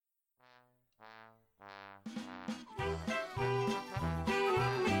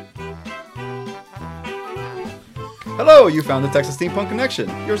Hello, you found the Texas Steampunk Connection,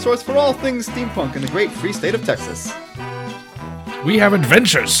 your source for all things steampunk in the great free state of Texas. We have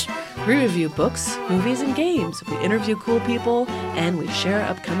adventures. We review books, movies, and games. We interview cool people, and we share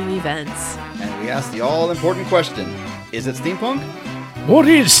upcoming events. And we ask the all-important question, is it steampunk? What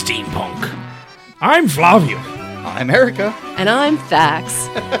is steampunk? I'm Flavio. I'm Erica. And I'm Thax.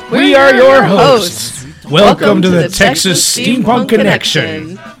 We are your hosts. Welcome to the Texas Steampunk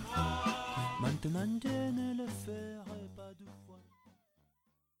Connection.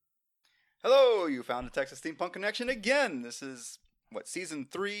 Hello, you found the Texas Steampunk Connection again. This is, Season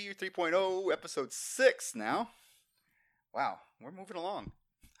 3, 3.0, Episode 6 now. Wow, we're moving along.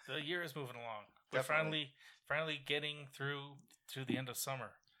 The year is moving along. Definitely. We're finally getting through the end of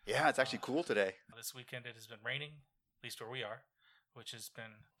summer. Yeah, it's actually cool today. This weekend it has been raining, at least where we are, which has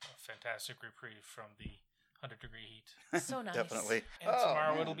been a fantastic reprieve from the 100-degree heat. So nice. Definitely. And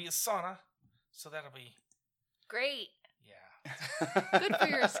tomorrow it'll be a sauna, so that'll be... Great. Yeah. Good for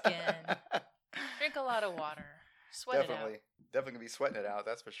your skin. Drink a lot of water. Sweat it out. Definitely gonna be sweating it out,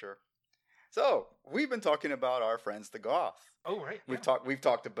 that's for sure. So, we've been talking about our friends the Goth. Oh, right. We've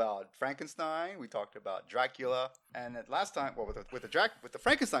talked about Frankenstein, we talked about Dracula, and at last time, with the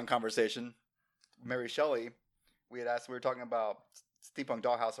Frankenstein conversation, Mary Shelley, we were talking about Steampunk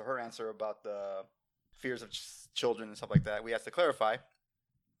Dollhouse, or her answer about the fears of children and stuff like that. We asked to clarify.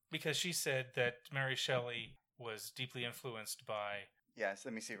 Because she said that Mary Shelley was deeply influenced by Yes,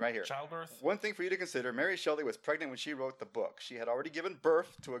 let me see right here. childbirth. One thing for you to consider, Mary Shelley was pregnant when she wrote the book. She had already given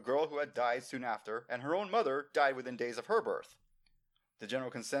birth to a girl who had died soon after, and her own mother died within days of her birth. The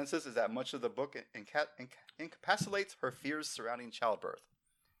general consensus is that much of the book encapsulates her fears surrounding childbirth.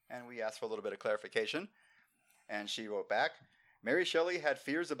 And we asked for a little bit of clarification, and she wrote back, Mary Shelley had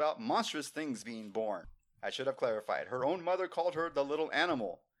fears about monstrous things being born. I should have clarified. Her own mother called her the little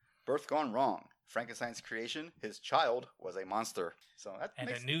animal. Birth gone wrong. Frankenstein's creation, his child, was a monster. So that And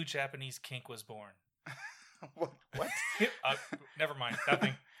makes... a new Japanese kink was born. What? Never mind.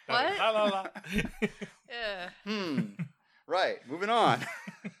 Nothing. What? La, la, la. Yeah. Right. Moving on.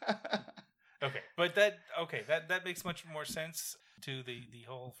 Okay, but that makes much more sense to the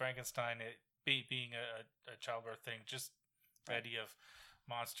whole Frankenstein being a childbirth thing. Just the idea of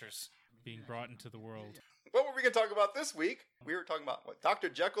monsters being brought into the world. What were we going to talk about this week? We were talking about Dr.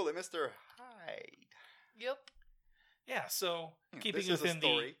 Jekyll and Mr. Hyde. Yep. Yeah, so keeping this is a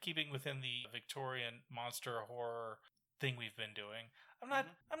within the Victorian monster horror thing we've been doing.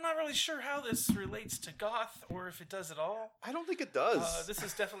 I'm not really sure how this relates to goth or if it does at all. I don't think it does. This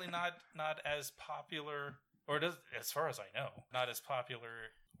is definitely not as popular, or does, as far as I know, not as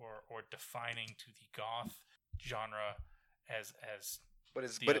popular or defining to the goth genre as but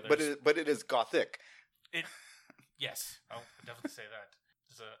it's the but others. but it is gothic. Yes, I'll definitely say that.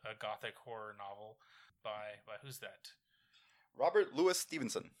 It's a gothic horror novel by who's that? Robert Louis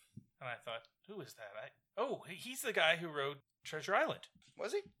Stevenson. And I thought, who is that? He's the guy who wrote Treasure Island.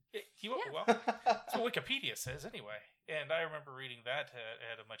 Was he? Well, that's what Wikipedia says anyway. And I remember reading that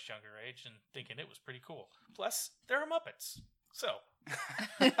at a much younger age and thinking it was pretty cool. Plus, there are Muppets. So.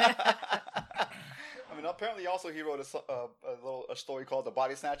 I mean, apparently also he wrote a story called The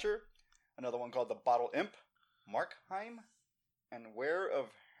Body Snatcher, another one called The Bottle Imp, Markheim, and Ware of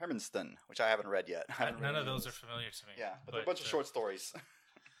Hermanston, which I haven't read yet. None of those are familiar to me. Yeah, but they're a bunch of short stories.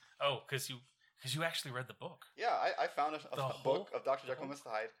 Oh, because you actually read the book. Yeah, I found a book of Dr. Jekyll and Mr.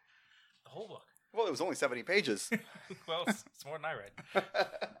 Hyde. The whole book. Well, it was only 70 pages. Well, it's more than I read.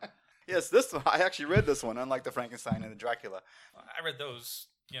 Yes, I actually read this one, unlike the Frankenstein and the Dracula. I read those,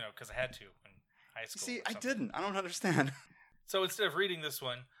 because I had to in high school. See, I didn't. I don't understand. So instead of reading this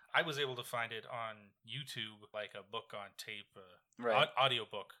one, I was able to find it on YouTube, like a book on tape, audio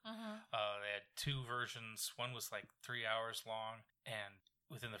book. They had two versions. One was like 3 hours long, and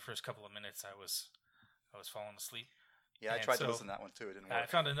within the first couple of minutes, I was falling asleep. Yeah, I tried to listen to that one too. It didn't work. I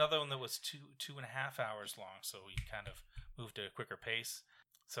found another one that was 2.5 hours long, so we kind of moved at a quicker pace.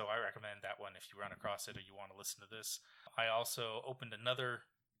 So I recommend that one if you run across it or you want to listen to this. I also opened another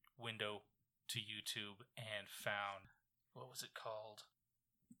window to YouTube and found, what was it called?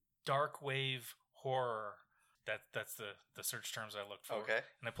 Dark Wave Horror. That's the search terms I looked for. Okay.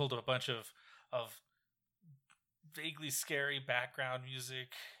 And I pulled up a bunch of vaguely scary background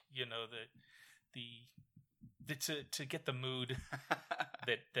music, to get the mood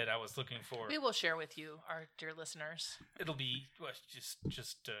that I was looking for. We will share with you, our dear listeners. It'll be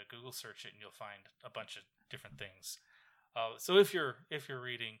just Google search it and you'll find a bunch of different things. So if you're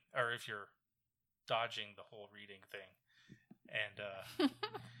reading, or if you're dodging the whole reading thing and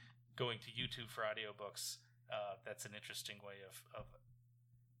going to YouTube for audiobooks, that's an interesting way of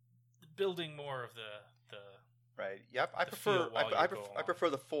building more of the Right. Yep. I The feel while you go I along. prefer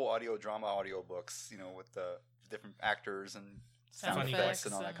the full audio drama audiobooks, with the different actors and sound Sound effects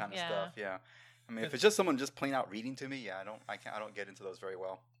and effects all that and- kind of yeah. stuff. Yeah. I mean, if it's just someone just plain out reading to me, I don't get into those very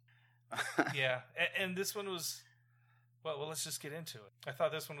well. Yeah, and this one was, well, let's just get into it. I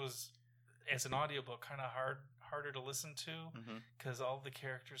thought this one was, as an audiobook, kind of harder to listen to Mm-hmm. because all the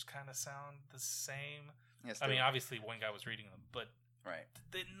characters kind of sound the same. Yes. I mean, obviously one guy was reading them, but right.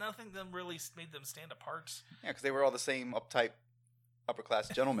 nothing of them really made them stand apart. Yeah, because they were all the same uptight, upper class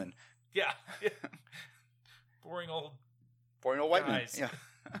gentlemen. Yeah, boring old. Boring old white men. Guys. Yeah.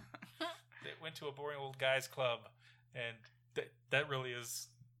 They went to a boring old guys club, and that really is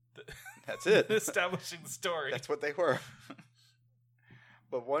That's it. establishing the story. That's what they were.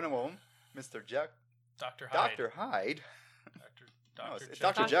 But one of them, Mr. Dr. Hyde. Dr. Hyde. Dr. it's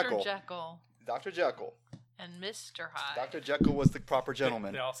Jekyll. Dr. Jekyll. Jekyll Dr. Jekyll. and Mr. Hyde. Dr. Jekyll was the proper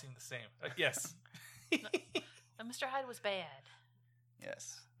gentleman. They all seem the same. Yes. And Mr. Hyde was bad.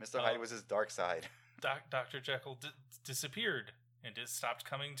 Yes. Mr. Hyde was his dark side. Dr. Jekyll disappeared and just stopped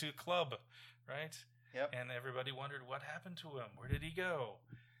coming to club, right? Yep. And everybody wondered what happened to him. Where did he go?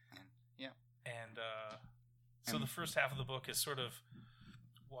 Yeah. And so the first half of the book is sort of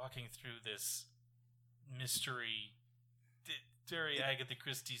walking through this mystery, very Agatha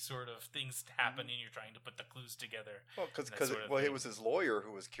Christie sort of things happen, and you're trying to put the clues together. Well, that because sort of it thing. was his lawyer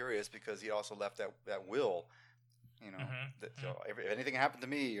who was curious because he also left that will. That if anything happened to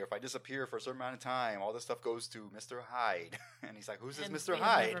me or if I disappear for a certain amount of time, all this stuff goes to Mr. Hyde. And he's like, "Who's this And Mr. we have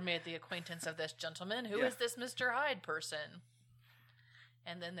Hyde?" never made the acquaintance of this gentleman. Who Yeah. is this Mr. Hyde person?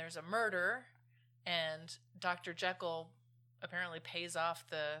 And then there's a murder, and Dr. Jekyll apparently pays off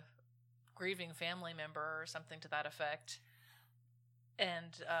the grieving family member or something to that effect.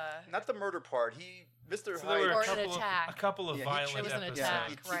 And Not the murder part. Mr. So there were Or Hyde. an attack. a couple of Yeah, violent It was an episodes. attack.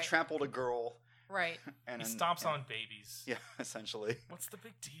 he right. trampled a girl. right. And He then- stomps and- on babies. Yeah, essentially. What's the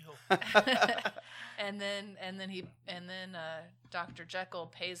big deal? and then Dr. Jekyll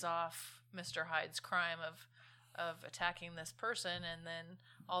pays off Mr. Hyde's crime of attacking this person, and then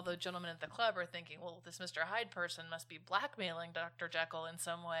all the gentlemen at the club are thinking, well, this Mr. Hyde person must be blackmailing Dr. Jekyll in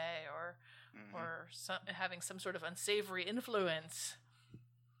some way, or having some sort of unsavory influence.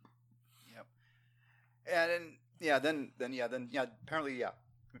 Yep. And then apparently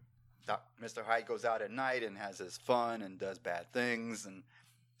Mr. Hyde goes out at night and has his fun and does bad things and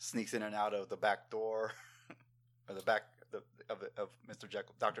sneaks in and out of the back door or the back of Mr.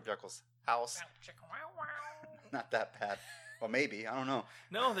 Jekyll, Dr. Jekyll's house. Not that bad. Well, maybe, I don't know.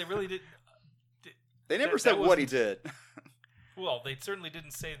 No, they really did. They never That said what he wasn't- did. Well, they certainly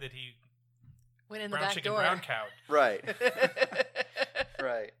didn't say that he Went in the brown back chicken, door. brown cowed. Right.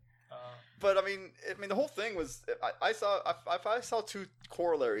 Right. Uh, But I mean, the whole thing was. I saw two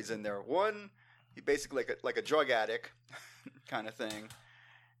corollaries in there. One, he basically like a drug addict kind of thing,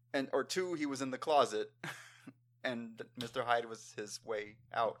 or two, he was in the closet, and Mr. Hyde was his way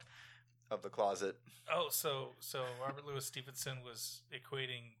out of the closet. Oh, so Robert Louis Stevenson was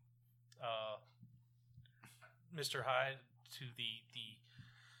equating Mr. Hyde to the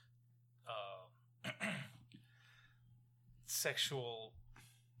sexual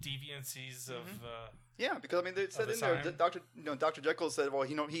deviancies of Yeah, because I mean, they said the in there, time. Dr. Jekyll said, well,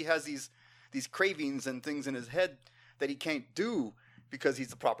 he has these cravings and things in his head that he can't do because he's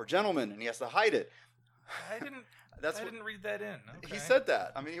the proper gentleman and he has to hide it. I didn't. That's I what didn't read that in. Okay. he said.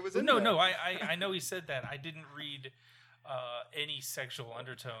 That I mean, he was in No, there. no. I know he said that. I didn't read any sexual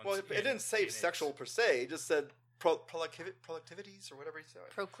undertones. Well, it didn't say sexual per se. It just said productivities or whatever he said.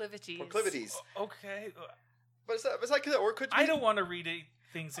 Proclivities. Proclivities. Okay, But it's like, or it could be. I don't want to read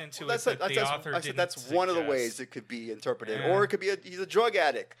things into That's it that the author I said didn't that's one of the suggest. ways it could be interpreted, Yeah. or it could be he's a drug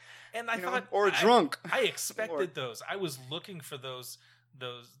addict, And I thought, or a drunk. I expected Or- those. I was looking for those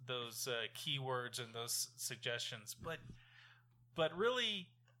keywords and those suggestions, but really,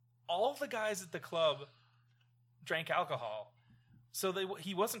 all the guys at the club drank alcohol, so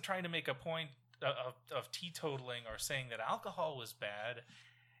he wasn't trying to make a point of teetotaling or saying that alcohol was bad,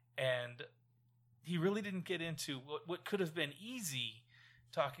 and he really didn't get into what could have been easy,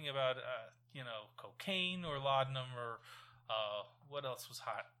 talking about cocaine or laudanum or what else was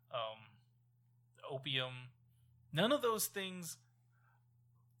hot, opium. None of those things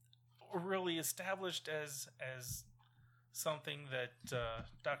were really established as something that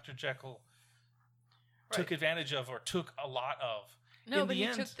Dr. Jekyll took advantage of or took a lot of. No, In but the he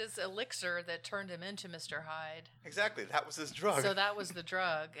end- took this elixir that turned him into Mr. Hyde. Exactly, that was his drug. So that was the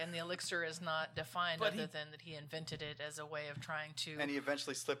drug, and the elixir is not defined But other than that he invented it as a way of trying to and he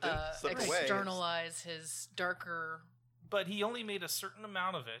eventually slipped away. externalize his darker. But he only made a certain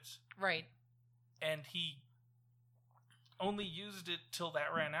amount of it, Right. and he only used it till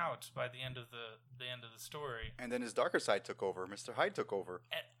that ran out by the end of the end of the story. And then his darker side took over. Mr. Hyde took over.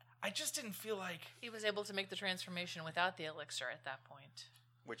 And I just didn't feel like He was able to make the transformation without the elixir at that point.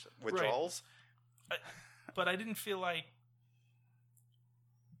 Which withdrawals? But I didn't feel like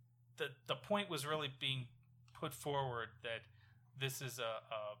the point was really being put forward that this is a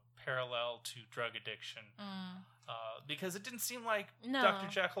parallel to drug addiction. Because it didn't seem like No. Dr.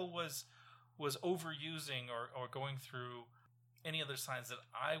 Jekyll was overusing or going through any other signs that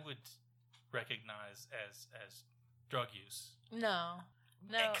I would recognize as drug use. No.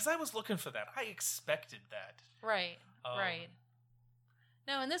 Because I was looking for that. I expected that. Right. Right.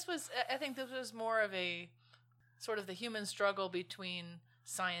 No, and I think this was more of a sort of the human struggle between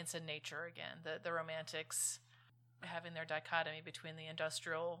science and nature again. The Romantics having their dichotomy between the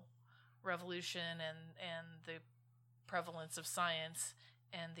Industrial Revolution and the prevalence of science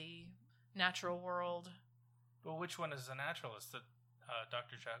and the natural world. Well, which one is the naturalist?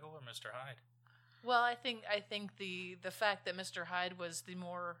 Dr. Jekyll or Mr. Hyde? Well, I think the fact that Mr. Hyde was the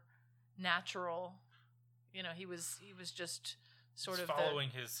more natural, he was just sort He's of following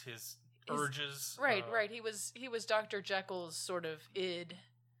his urges. Right. He was Dr. Jekyll's sort of id,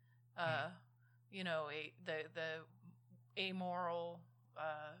 the amoral,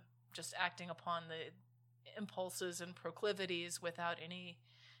 just acting upon the impulses and proclivities without any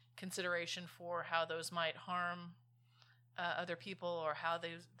consideration for how those might harm other people or how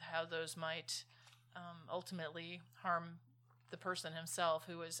those might ultimately harm the person himself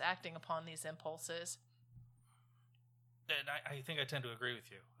who is acting upon these impulses. And I think I tend to agree with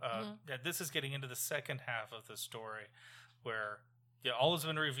you. That this is getting into the second half of the story where all has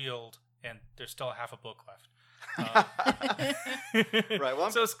been revealed and there's still half a book left. Right.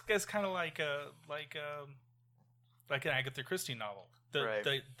 Well, so it's kind of like an Agatha Christie novel.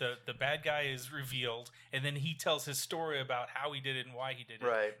 The bad guy is revealed, and then he tells his story about how he did it and why he did it.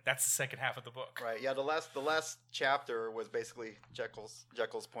 Right. That's the second half of the book. Right. Yeah. The last chapter was basically Jekyll's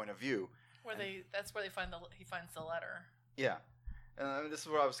point of view. That's where he finds the letter. Yeah. This is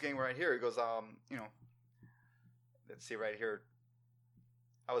what I was getting right here. It goes, let's see right here.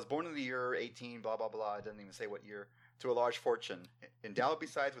 I was born in the year 18, blah, blah, blah. It doesn't even say what year. To a large fortune. Endowed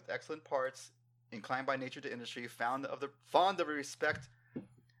besides with excellent parts, inclined by nature to industry, fond of the respect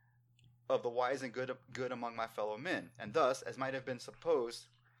of the wise and good among my fellow men. And thus, as might have been supposed,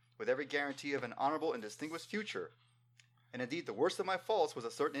 with every guarantee of an honorable and distinguished future. And indeed, the worst of my faults was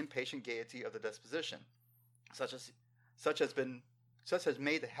a certain impatient gaiety of the disposition, such as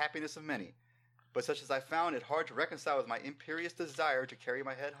made the happiness of many, but such as I found it hard to reconcile with my imperious desire to carry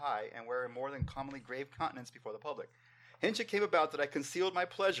my head high and wear a more than commonly grave countenance before the public. Hence it came about that I concealed my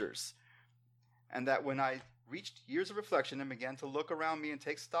pleasures, and that when I reached years of reflection and began to look around me and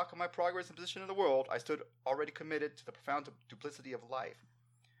take stock of my progress and position in the world, I stood already committed to the profound duplicity of life.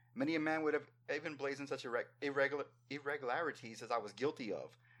 Many a man would have even blazoned such irregularities as I was guilty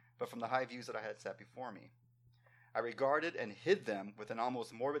of, but from the high views that I had set before me. I regarded and hid them with an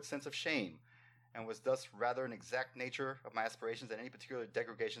almost morbid sense of shame, and was thus rather an exact nature of my aspirations than any particular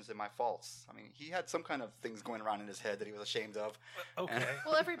degradations in my faults. I mean, he had some kind of things going around in his head that he was ashamed of. Okay.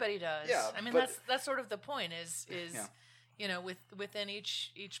 Well, everybody does. Yeah, I mean, but that's sort of the point. Is Yeah. within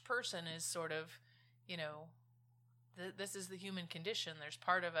each person is sort of, this is the human condition. There's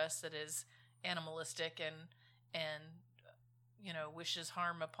part of us that is animalistic and wishes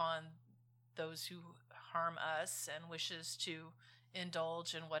harm upon those who harm us and wishes to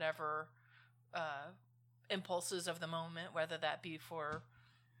indulge in whatever impulses of the moment, whether that be for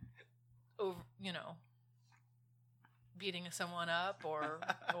beating someone up or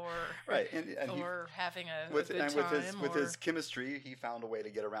right, and or having a with good time. With his chemistry, he found a way to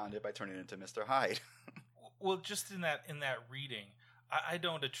get around it by turning it into Mr. Hyde. Well, just in that reading, I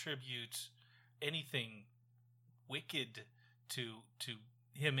don't attribute anything wicked to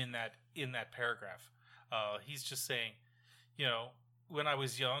him in that paragraph. He's just saying, when I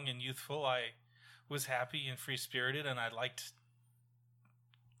was young and youthful, I was happy and free-spirited, and I liked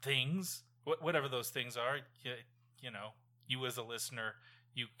things, whatever those things are. You as a listener,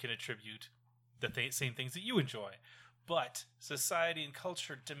 you can attribute the same things that you enjoy. But society and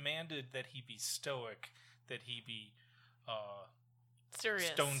culture demanded that he be stoic, that he be serious,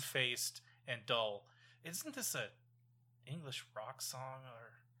 stone-faced, and dull. Isn't this a English rock song?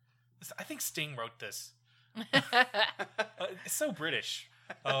 I think Sting wrote this. It's so British.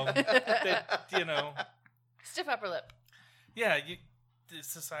 Stiff upper lip. Yeah, the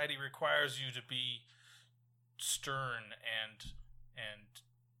society requires you to be stern and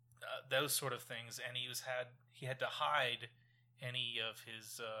those sort of things, and he had to hide any of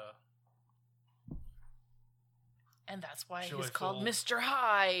his And that's why he's Joyful. called Mr.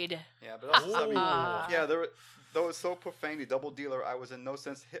 Hyde. Yeah, but also, I mean, Ah. yeah, though it's so profanely double dealer, I was in no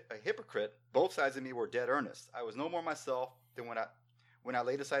sense a hypocrite. Both sides of me were dead earnest. I was no more myself than when I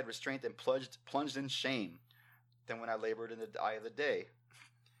laid aside restraint and plunged in shame, than when I labored in the eye of the day.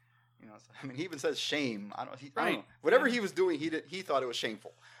 You know, I mean, he even says shame. I don't know. Whatever he was doing, he thought it was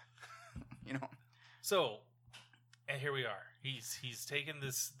shameful. You know. So, and here we are. He's taken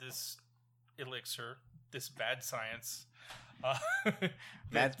this elixir, this bad science,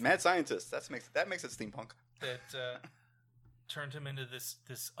 Mad scientist. That makes it steampunk. that turned him into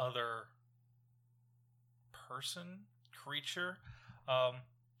this other person, creature.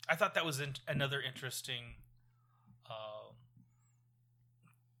 I thought that was another interesting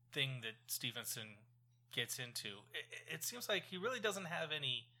thing that Stevenson gets into. It seems like he really doesn't have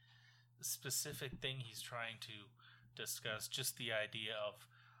any specific thing he's trying to discuss, just the idea of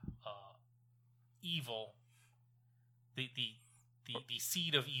evil, the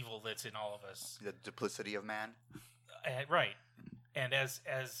seed of evil that's in all of us. The duplicity of man. Right. And as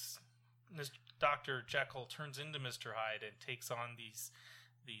Dr. Jekyll turns into Mr. Hyde and takes on these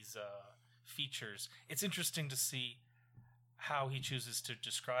features, it's interesting to see how he chooses to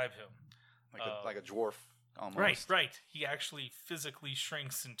describe him. Like a dwarf, almost. Right. He actually physically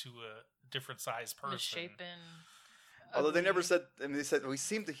shrinks into a different size person. Misshapen. Although they ugly. never said, I mean, they said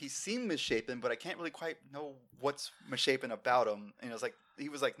he seemed misshapen, but I can't really quite know what's misshapen about him. And it was like he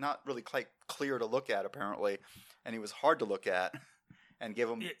was like not really quite clear to look at apparently, and he was hard to look at, and give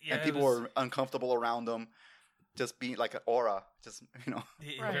him and people were uncomfortable around him, just being like an aura, just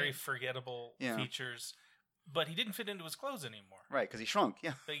Right. Very forgettable features. But he didn't fit into his clothes anymore. Right, because he shrunk.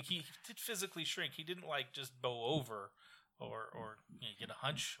 Yeah, Like he did physically shrink. He didn't like just bow over or get a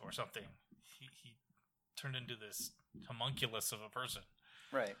hunch or something. He turned into this homunculus of a person.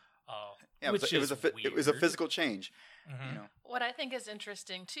 right. Yeah, it was a physical change. Mm-hmm. You know, What I think is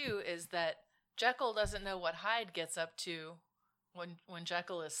interesting too is that Jekyll doesn't know what Hyde gets up to when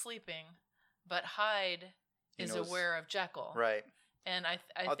Jekyll is sleeping, but Hyde He is knows. aware of Jekyll. right. And I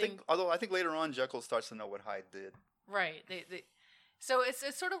think Although I think later on Jekyll starts to know what Hyde did. right. So it's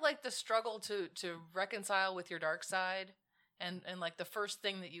sort of like the struggle to reconcile with your dark side, and like the first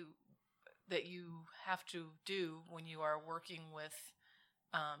thing that you have to do when you are working with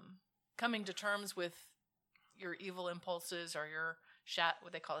coming to terms with your evil impulses or your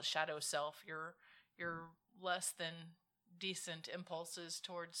what they call a shadow self, your less than decent impulses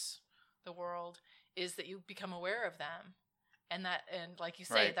towards the world, is that you become aware of them. And like you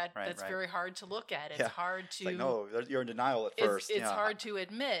say, Right, that's right. very hard to look at. It's Yeah. hard to. It's like, no, you're in denial at first. It's yeah. hard to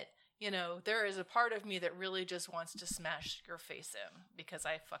admit. There is a part of me that really just wants to smash your face in because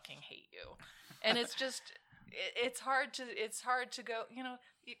I fucking hate you, and it's just, it's hard to go.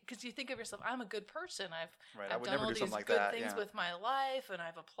 Because you think of yourself, I'm a good person. Right, I I've would done never all do these something like good that, things yeah. with my life, and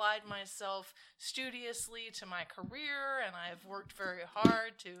I've applied myself studiously to my career, and I've worked very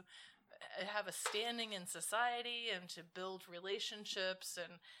hard to have a standing in society and to build relationships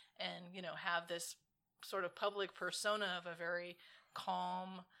and have this sort of public persona of a very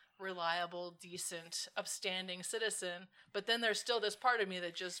calm, reliable, decent, upstanding citizen. But then there's still this part of me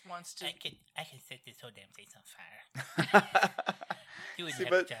that just wants to. I could set this whole damn place on fire. You wouldn't See,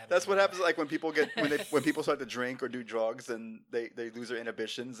 have a but job that's what anymore. happens. Like when people start to drink or do drugs and they lose their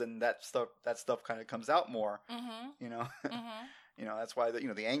inhibitions, and that stuff kind of comes out more. Mm-hmm. You know, Mm-hmm. that's why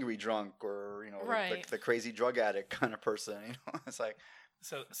the angry drunk or Right. the crazy drug addict kind of person. It's like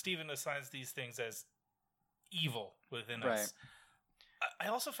So Stephen assigns these things as evil within Right. us. I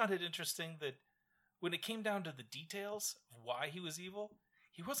also found it interesting that when it came down to the details of why he was evil,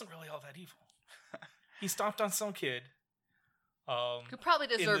 he wasn't really all that evil. He stomped on some kid Who probably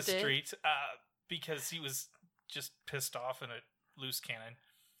in the deserved it. street because he was just pissed off in a loose cannon,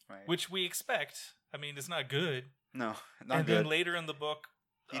 right. which we expect. I mean, it's not good. No, not And good. then later in the book,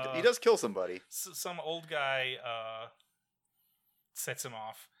 He does kill somebody. some old guy sets him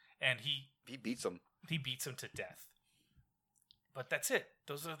off, and he Beats him. beats him to death. But that's it.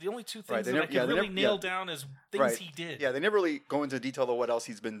 Those are the only two Right, things they that I never- could yeah, they really never- nail yeah. down as things Right. he did. Yeah, they never really go into detail of what else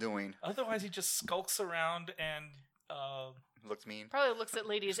he's been doing. Otherwise, he just skulks around and Looks mean. Probably looks at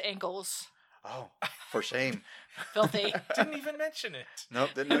ladies' ankles. Oh, for shame. Filthy. didn't even mention it. Nope,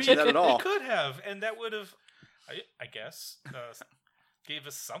 didn't I mean, mention that at all. He could have, and that would have, I guess, gave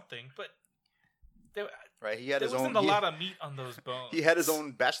us something. But there Right, he had his wasn't own. a lot of meat on those bones. He had his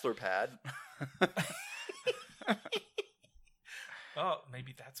own bachelor pad. Oh,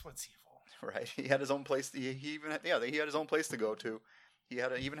 maybe that's what's evil. Right, he had his own place. He had his own place to go to. He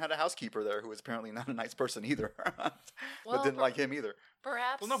even had a housekeeper there who was apparently not a nice person either, but Well, didn't like him either.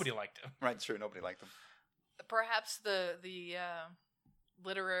 Perhaps. Well, nobody liked him. Right, true. Nobody liked him. perhaps the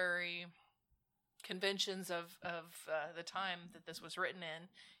literary conventions of the time that this was written in,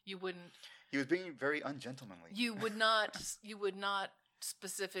 you wouldn't. He was being very ungentlemanly. You would not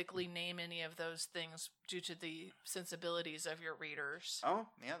specifically name any of those things due to the sensibilities of your readers. Oh,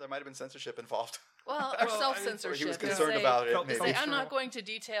 yeah, there might have been censorship involved. Well, or self-censorship. He was concerned about it. Maybe. Say, I'm not going to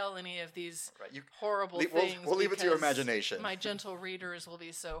detail any of these horrible we'll things. We'll leave it to your imagination. My gentle readers will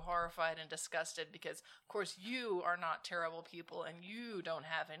be so horrified and disgusted because, of course, you are not terrible people and you don't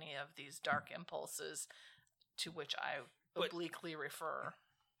have any of these dark impulses to which I obliquely refer.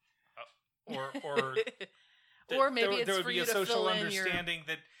 Or maybe it's there would for be you a to social fill in your understanding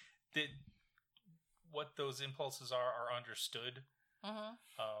that what those impulses are understood. Mm-hmm.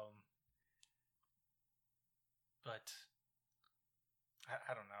 But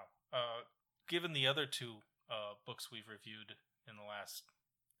I don't know. Given the other two books we've reviewed in the last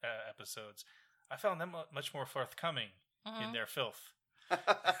episodes, I found them much more forthcoming in their filth.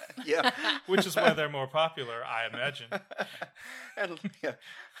 Yeah. Which is why they're more popular, I imagine. And yeah.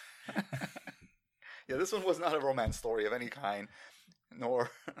 Yeah, this one was not a romance story of any kind, nor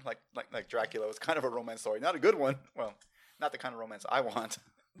like Dracula. It was kind of a romance story. Not a good one. Well, not the kind of romance I want.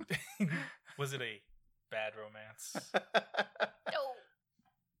 Was it a bad romance? No.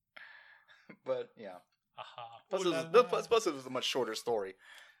 But yeah. Aha. Plus it was a much shorter story.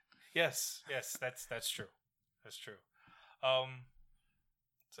 Yes, that's true. That's true.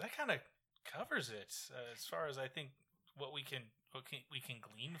 So that kind of covers it as far as I think what we can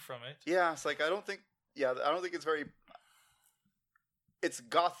glean from it. Yeah, it's like I don't think it's very. It's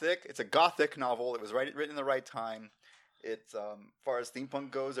gothic. It's a gothic novel. It was written in the right time. It's as far as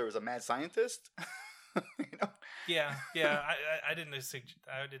steampunk goes, there was a mad scientist. You know? Yeah. I didn't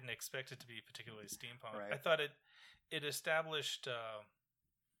expect it to be particularly steampunk. Right. I thought it established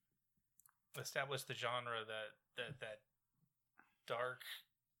the genre that dark,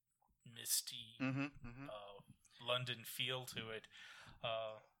 misty London feel to it.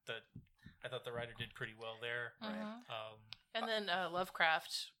 That I thought the writer did pretty well there. Mm-hmm. And then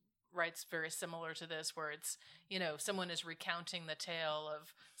Lovecraft writes very similar to this, where it's, someone is recounting the tale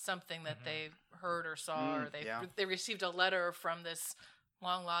of something that they heard or saw, or they received a letter from this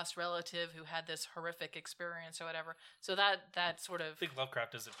long lost relative who had this horrific experience or whatever. So that sort of, I think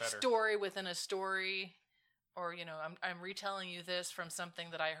Lovecraft does it better. Story within a story, or I'm retelling you this from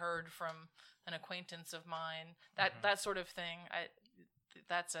something that I heard from an acquaintance of mine. That sort of thing.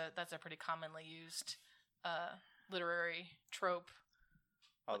 That's a pretty commonly used literary trope.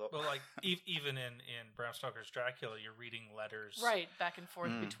 Well, like even in Bram Stoker's Dracula, you're reading letters, right, back and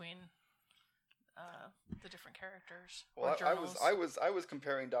forth between the different characters. Well, I was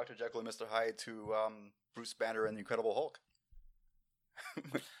comparing Dr. Jekyll and Mr. Hyde to Bruce Banner and the Incredible Hulk.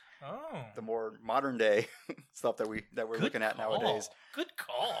 Oh, the more modern day stuff that we're looking at nowadays. Good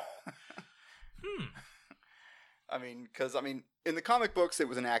call. I mean, because in the comic books, it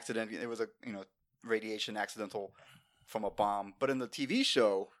was an accident. It was a radiation accidental from a bomb. But in the TV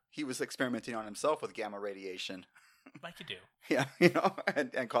show, he was experimenting on himself with gamma radiation. Like you do. Yeah,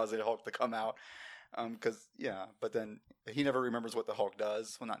 and causing the Hulk to come out. But then he never remembers what the Hulk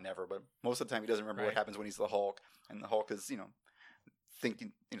does. Well, not never, but most of the time he doesn't remember what happens when he's the Hulk. And the Hulk is,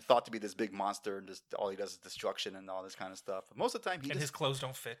 thought to be this big monster, and just all he does is destruction and all this kind of stuff. But most of the time, his clothes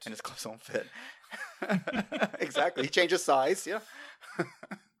don't fit. And his clothes don't fit. Exactly. He changes size. Yeah.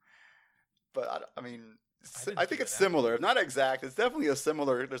 But I think it's similar. If not exact, it's definitely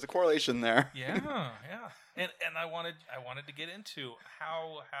there's a correlation there. Yeah. And I wanted to get into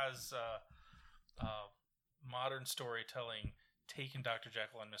how has modern storytelling taken Dr.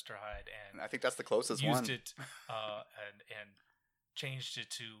 Jekyll and Mr. Hyde and I think that's the closest used one. it and changed it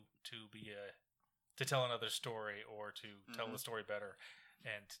to tell another story or to tell the story better.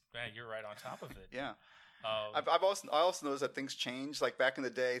 And man, you're right on top of it. Yeah. I also noticed that things change. Like back in the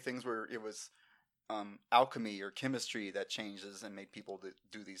day, it was alchemy or chemistry that changes and made people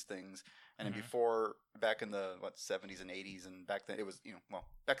do these things. And then before, back in the 70s and 80s, and back then it was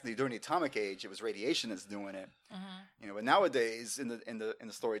during the atomic age, it was radiation that's doing it. But nowadays in the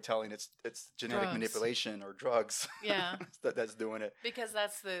storytelling, it's genetic drugs. Manipulation or drugs. Yeah, that's doing it. Because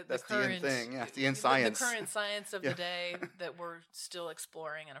that's the the current in thing. Yeah, the in science. The current science of the day that we're still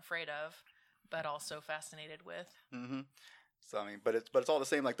exploring and afraid of, but also fascinated with. Mm-hmm. So but it's all the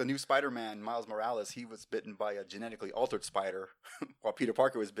same. Like the new Spider-Man, Miles Morales, he was bitten by a genetically altered spider, while Peter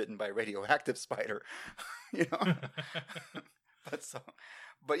Parker was bitten by a radioactive spider. I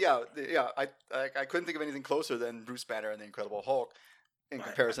couldn't think of anything closer than Bruce Banner and the Incredible Hulk in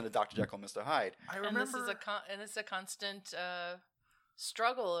comparison to Dr. Jekyll and Mr. Hyde. I remember, and this is a constant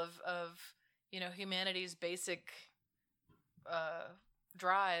struggle of humanity's basic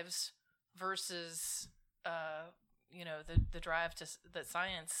drives versus the drive that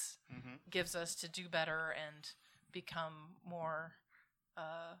science gives us to do better and become more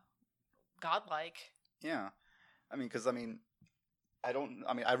godlike. Yeah, I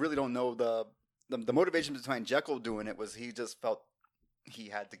really don't know the motivation behind Jekyll doing it. Was he just felt he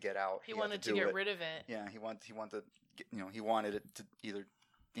had to get out. He wanted to get rid of it. Yeah, he wanted he wanted it to either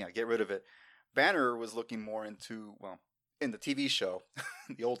get rid of it. Banner was looking more into, in the TV show,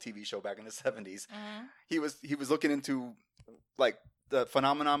 the old TV show back in the 70s. Mm-hmm. He was looking into like the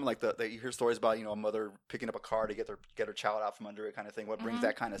phenomenon, like you hear stories about, a mother picking up a car to get her child out from under it kind of thing. What brings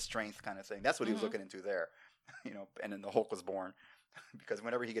that kind of strength kind of thing. That's what he was looking into there. And then the Hulk was born because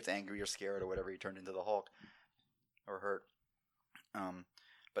whenever he gets angry or scared or whatever, he turned into the Hulk or hurt.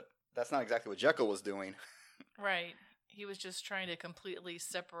 But that's not exactly what Jekyll was doing. Right. He was just trying to completely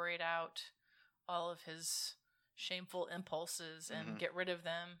separate out all of his shameful impulses and get rid of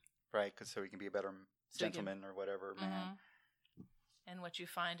them. Right, because so he can be a better gentleman or whatever, man. And what you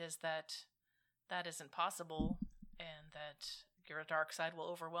find is that isn't possible, and that your dark side will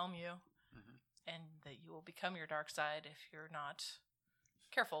overwhelm you, and that you will become your dark side if you're not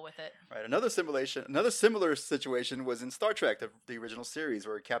careful with it. Right. Another similar situation was in Star Trek, the original series,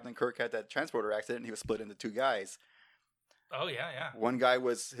 where Captain Kirk had that transporter accident and he was split into two guys. Oh yeah. One guy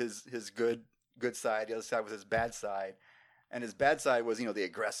was his good side, the other side was his bad side. And his bad side was, the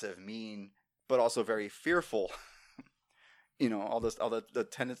aggressive, mean, but also very fearful. All the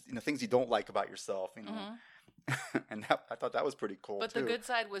tendencies, things you don't like about yourself, And I thought that was pretty cool. But too. The good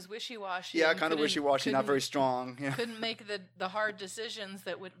side was wishy-washy. Yeah, kind of wishy-washy, not very strong. Yeah. Couldn't make the hard decisions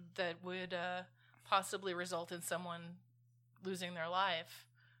that would possibly result in someone losing their life.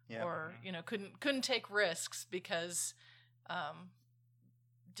 Yeah. Or couldn't take risks because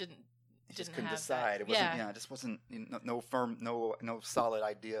didn't decide. That. It wasn't. Yeah, it just wasn't no firm, no solid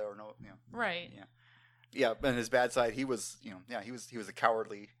idea or no. Right. Yeah. Yeah, and his bad side, he was he was a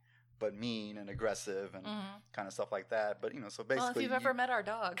cowardly, but mean and aggressive and kind of stuff like that. But so basically, well, if you've ever met our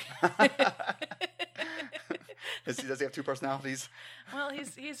dog, does he have two personalities? Well,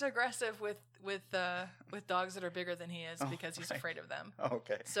 he's aggressive with dogs that are bigger than he is because he's afraid of them. Oh,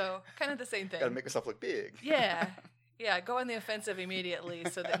 okay. So kind of the same thing. Got to make yourself look big. Yeah. Yeah, go on the offensive immediately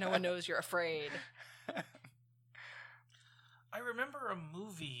so that no one knows you're afraid. I remember a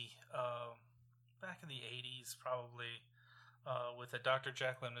movie back in the 80s, probably, with a Dr.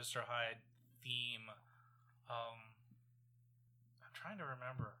 Jekyll and Mr. Hyde theme. I'm trying to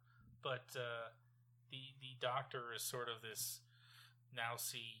remember, but the doctor is sort of this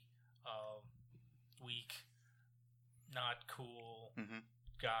mousy, weak, not cool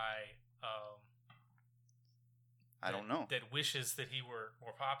guy. I don't know. That wishes that he were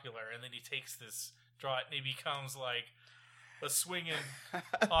more popular, and then he takes this draught, and he becomes like a swinging,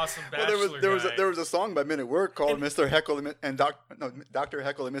 awesome bachelor guy. There was a song by Men at Work called Mr. Heckle and Dr.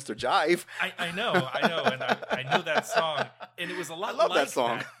 Heckle and Mr. Jive. I know, and I know that song, and it was a lot. I love that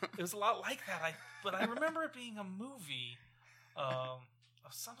song. It was a lot like that. But I remember it being a movie of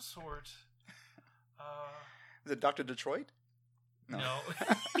some sort. Is it Dr. Detroit? No.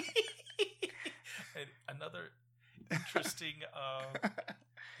 Another interesting.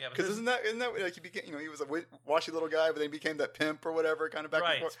 Because isn't that like he became? He was a washy little guy, but then he became that pimp or whatever, kind of back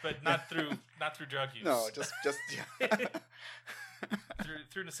and forth. But not through drug use. No, just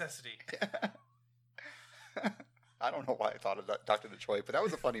through necessity. Yeah. I don't know why I thought of that, Dr. Detroit, but that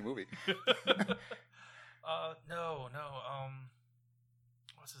was a funny movie. No.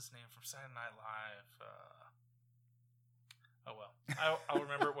 What's his name from Saturday Night Live? Oh well, I'll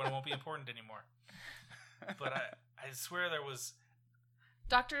remember it when it won't be important anymore. But I swear there was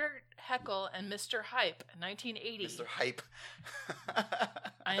Dr. Heckle and Mr. Hype, 1980. Mr. Hype.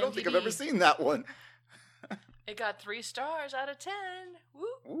 I don't think I've ever seen that one. It got 3 stars out of 10. Woo.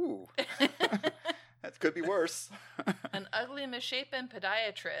 Ooh. That could be worse. An ugly, misshapen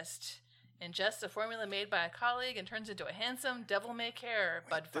podiatrist ingests a formula made by a colleague and turns into a handsome, devil-may-care,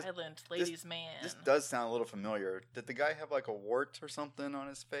 but violent ladies' man. This does sound a little familiar. Did the guy have like a wart or something on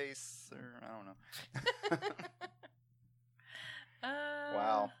his face? Or I don't know.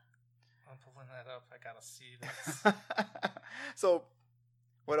 Wow. I'm pulling that up. I gotta see this. So,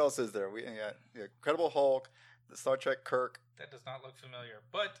 what else is there? We got the Incredible Hulk, the Star Trek Kirk. That does not look familiar,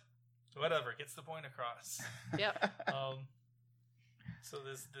 but whatever, gets the point across. Yep. So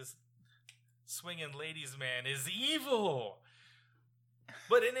this swinging ladies man is evil,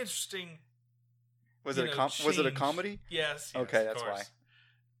 but an interesting. Was it a comedy? Yes. Okay, that's why.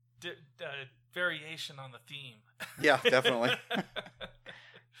 Variation on the theme. Yeah, definitely.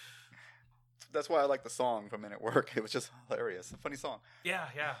 that's why I like the song from Men at Work. It was just hilarious. A funny song. Yeah.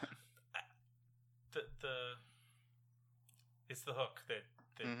 the it's the hook that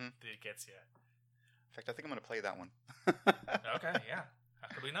that gets you. In fact, I think I'm going to play that one. Okay, yeah. How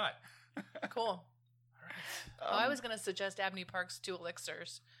could we not? Cool. All right. I was going to suggest Abney Park's Two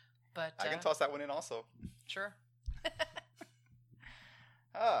Elixirs, but I can toss that one in also. sure.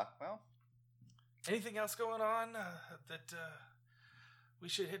 Well. Anything else going on that we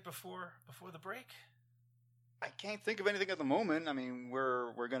should hit before the break? I can't think of anything at the moment. I mean,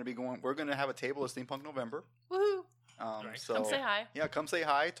 we're going to have a table at Steampunk November. Woohoo! Right. So Come say hi. Yeah, come say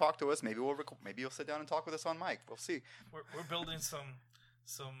hi, talk to us. Maybe you'll sit down and talk with us on mic. We'll see. We're building some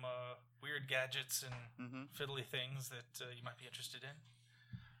weird gadgets and fiddly things that you might be interested in.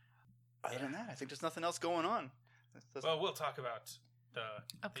 Other than that, I think there's nothing else going on. Well, we'll talk about the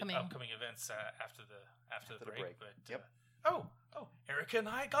Upcoming events after the break. But Yep. Oh, Erica and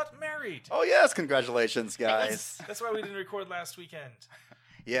I got married. Oh yes, congratulations, guys. That's why we didn't record last weekend.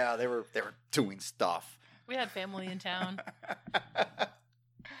 Yeah, they were doing stuff. We had family in town.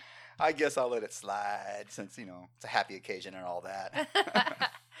 I guess I'll let it slide since, it's a happy occasion and all that.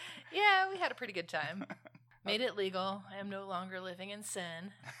 Yeah, we had a pretty good time. Made it legal. I am no longer living in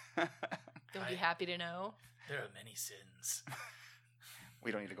sin. You'll be happy to know. There are many sins.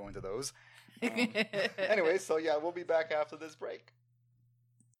 We don't need to go into those. Anyway, so yeah, we'll be back after this break.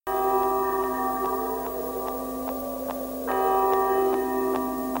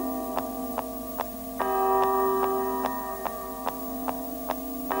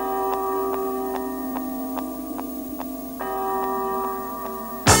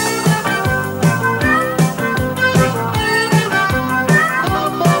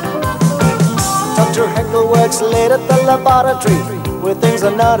 Dr. Heckle works late at the laboratory where things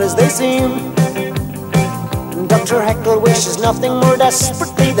are not as they seem. Dr. Heckle wishes nothing more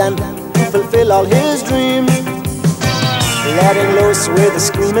desperately than to fulfill all his dreams. Letting loose with a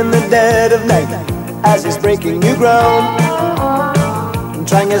scream in the dead of night as he's breaking new ground.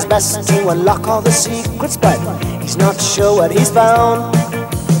 Trying his best to unlock all the secrets, but he's not sure what he's found.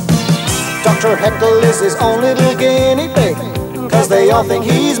 Dr. Heckle is his own little guinea pig, 'cause they all think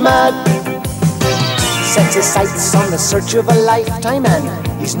he's mad. Sets his sights on the search of a lifetime, and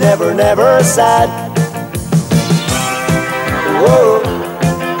he's never, never sad. Whoa,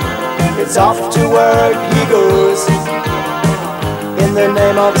 it's off to work he goes, in the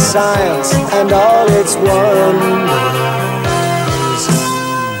name of science and all its wonders.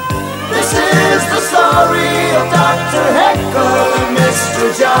 This is the story of Dr. Heckle and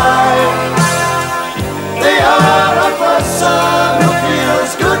Mr. Jive. They are a person who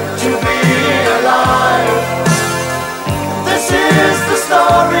feels good to be alive. This is the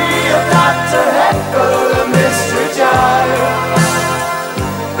story of Dr. Heckle and Mr. Jive.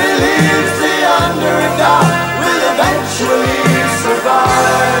 Believes the underdog will eventually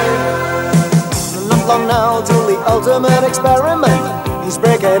survive. Not long now till the ultimate experiment. He's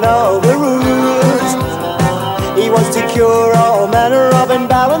breaking all the rules. He wants to cure all manner of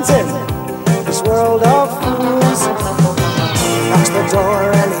imbalances. This world of fools. He knocks the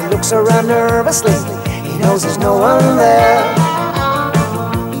door and he looks around nervously. He knows there's no one there.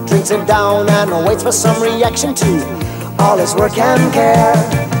 He drinks it down and waits for some reaction to all his work and care.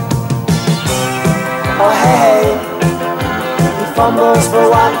 Oh hey, he fumbles for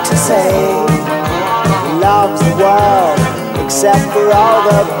what to say. He loves the world except for all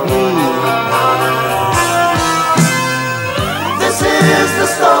the bees. This is the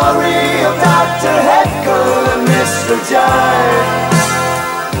story of Dr. Heckle and Mr. Jive.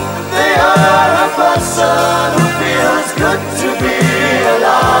 They are a person who feels good to be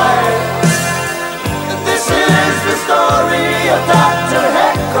alive. This is the story of Dr.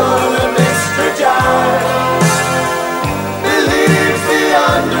 Heckle and Mr. Jive. Believes the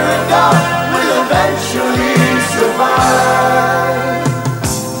underdog will eventually survive.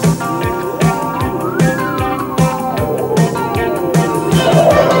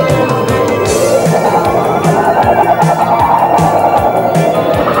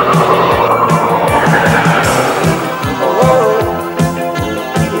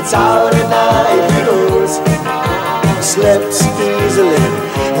 Out at night he goes, slips easily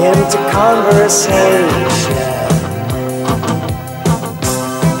into conversation.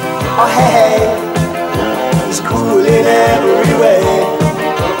 Oh hey, he's cool in every way.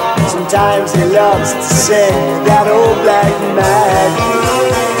 Sometimes he loves to sing that old black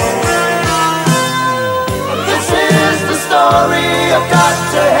magic. This is the story of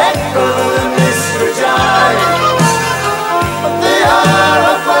Dr. Heckle and Mr. Jive. They are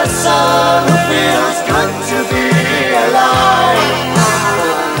a person who feels good to be alive.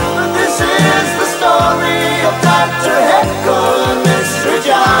 This is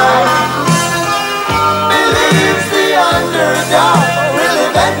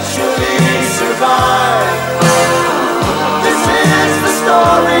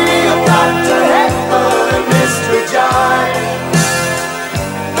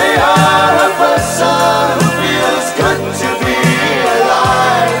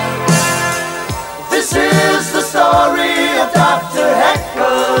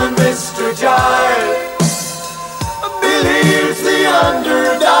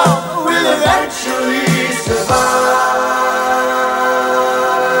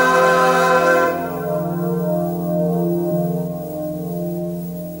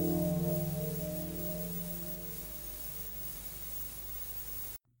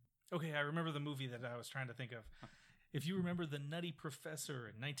was trying to think of if you remember The Nutty Professor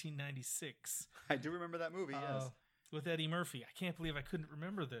in 1996. I do remember that movie, yes. With Eddie Murphy. I can't believe I couldn't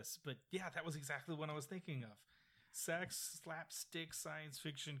remember this, but yeah, that was exactly what I was thinking of. Sex, slapstick, science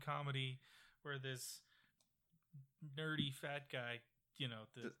fiction comedy where this nerdy fat guy,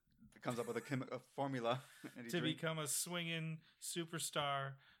 comes up with a formula to become a swinging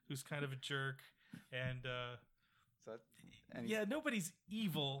superstar who's kind of a jerk. And nobody's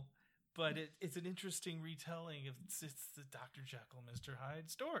evil, but it's an interesting retelling of it's the Dr. Jekyll, Mr. Hyde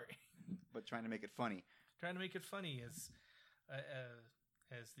story. But trying to make it funny. Trying to make it funny as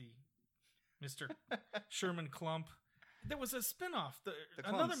the Mr. Sherman Klump. There was a spinoff,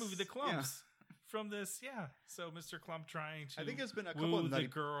 another movie, The Klumps, from this. Yeah, so Mr. Klump trying to I think there's been a couple of the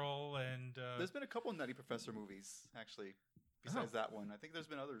girl, and there's been a couple of Nutty Professor movies actually. Besides that one, I think there's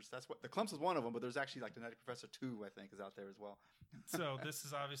been others. That's what The Klumps is one of them, but there's actually like the Nutty Professor 2, I think, is out there as well. So this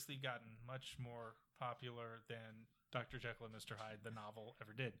has obviously gotten much more popular than Dr. Jekyll and Mr. Hyde, the novel,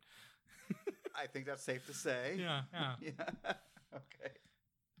 ever did. I think that's safe to say. Yeah. Okay.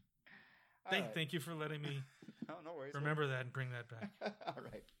 Thank you for letting me no worries. Remember that and bring that back. All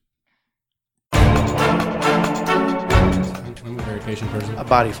right. I'm a very patient person. A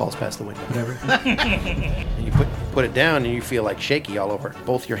body falls past the window. Whatever. And you put it down and you feel like shaky all over.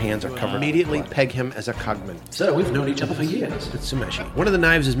 Both your hands are covered. Immediately peg him as a cogman. So we've known each other for years. It's Tsumeshi. One of the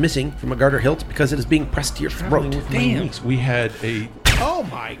knives is missing from a garter hilt because it is being pressed to your throat. Damn. We had a... Oh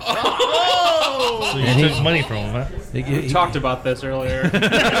my God. So you took money from him, huh? We talked about this earlier.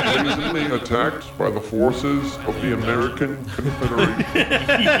 Recently attacked by the forces of the American Confederation.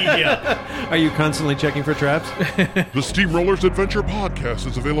 Yeah. Are you constantly checking for traps? The Steamrollers Adventure Podcast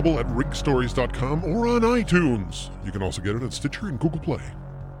is available at rigstories.com or on iTunes. You can also get it at Stitcher and Google Play.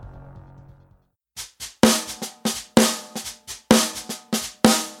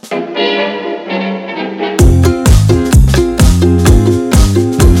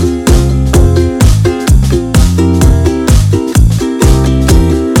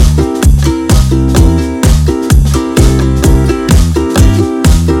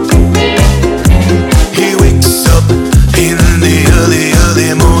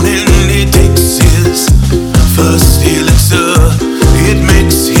 First elixir, it may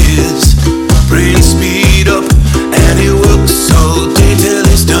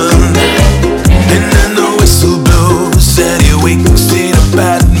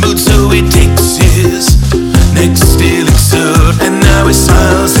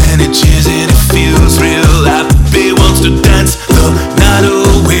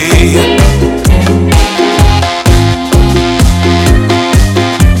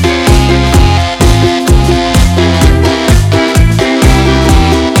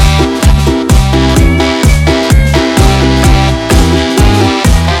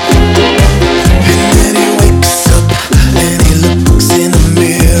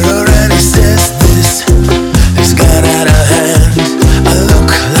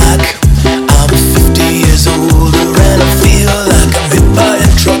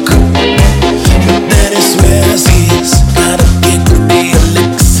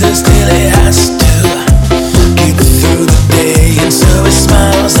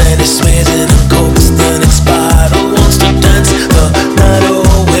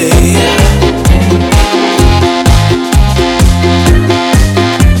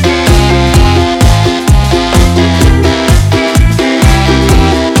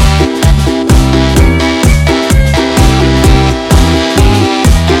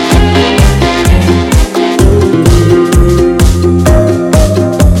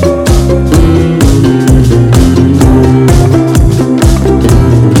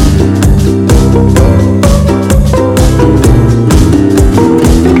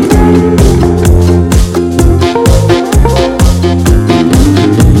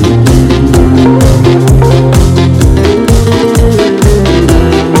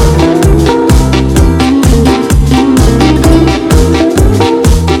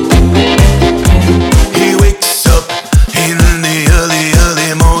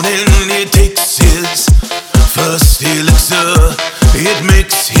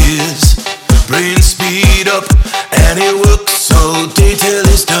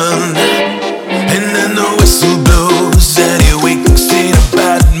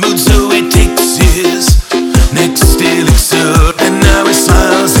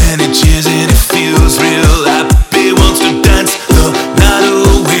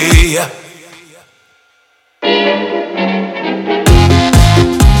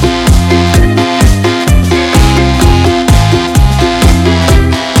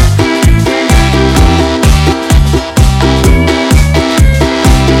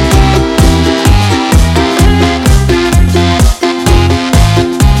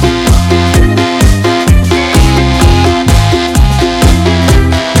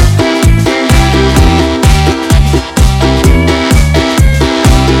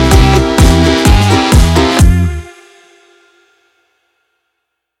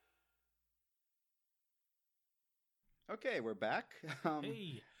Okay, we're back.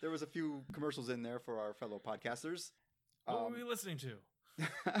 Hey. There was a few commercials in there for our fellow podcasters. What were we listening to?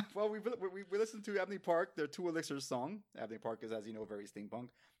 Well, we listened to Abney Park, their Two Elixirs song. Abney Park is, as you know, very steampunk.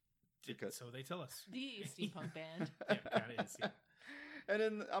 So they tell us. The steampunk band. Yeah, kind of is. Yeah. And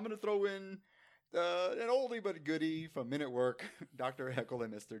then I'm going to throw in an oldie but goodie from Men at Work, Dr. Heckle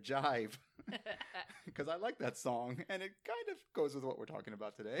and Mr. Jive. Because I like that song, and it kind of goes with what we're talking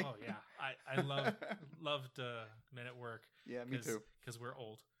about today. Oh, yeah. I loved Men at Work. Yeah, me too. Because we're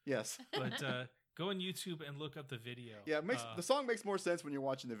old. Yes. But go on YouTube and look up the video. Yeah, the song makes more sense when you're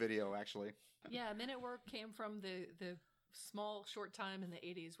watching the video, actually. Yeah, Men at Work came from the small, short time in the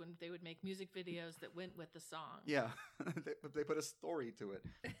 80s when they would make music videos that went with the song. Yeah, they put a story to it.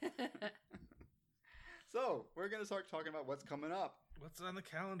 So, we're going to start talking about what's coming up. What's on the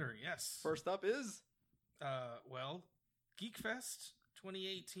calendar? Yes. First up is... Geek Fest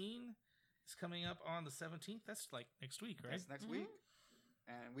 2018 is coming up on the 17th. That's like next week, right? That's next week.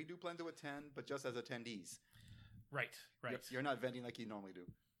 And we do plan to attend, but just as attendees. Right. You're not vending like you normally do.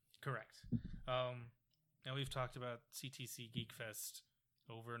 Correct. Now we've talked about CTC Geek Fest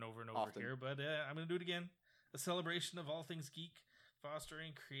over and over and over Often. here, but I'm going to do it again. A celebration of all things geek,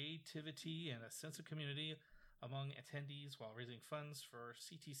 fostering creativity and a sense of community among attendees while raising funds for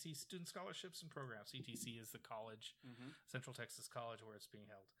CTC student scholarships and programs. CTC is the college, Central Texas College, where it's being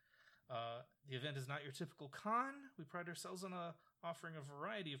held. The event is not your typical con. We pride ourselves on offering a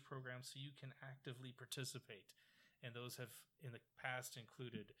variety of programs so you can actively participate. And those have, in the past,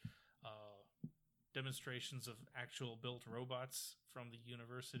 included demonstrations of actual built robots from the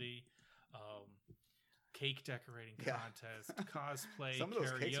university, cake decorating contest, cosplay, Some of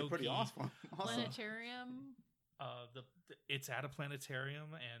those karaoke. cakes are pretty awesome. Planetarium. It's at a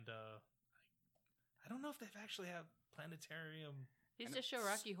planetarium, and I don't know if they've actually had planetarium. They used to show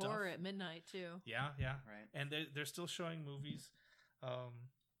Rocky stuff. Horror at midnight too. Yeah. Right. And they're still showing movies.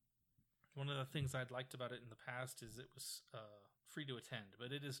 One of the things I'd liked about it in the past is it was free to attend,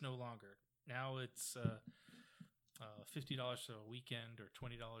 but it is no longer. Now it's $50 for a weekend or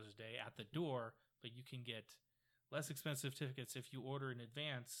 $20 a day at the door, but you can get less expensive tickets if you order in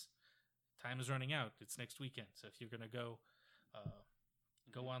advance. Time is running out. It's next weekend, so if you're going to go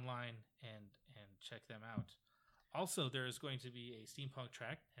online and check them out. Also, there is going to be a steampunk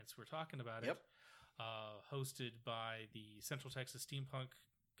track, hence we're talking about it, hosted by the Central Texas Steampunk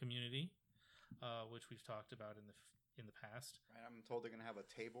community, which we've talked about in the past. Right, I'm told they're going to have a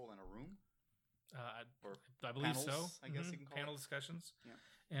table and a room. Or I believe panels, so. I guess you can call panel it. discussions. Yeah.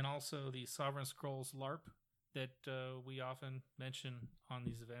 And also the Sovereign Scrolls LARP that we often mention on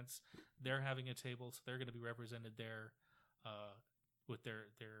these events. They're having a table, so they're going to be represented there with their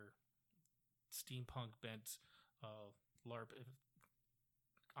steampunk bent LARP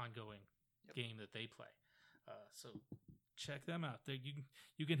ongoing game that they play. So check them out.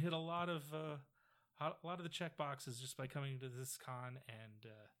 You can hit a lot of the check boxes just by coming to this con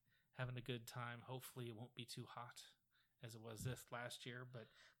and having a good time. Hopefully it won't be too hot as it was this last year, but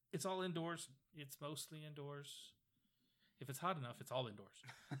it's all indoors. It's mostly indoors. If it's hot enough, it's all indoors.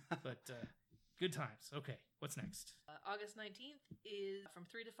 But good times. Okay, what's next? August 19th is from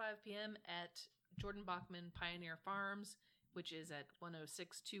 3 to 5 p.m. at Jordan Bachman Pioneer Farms, which is at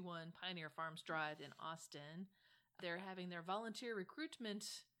 10621 Pioneer Farms Drive in Austin. They're having their volunteer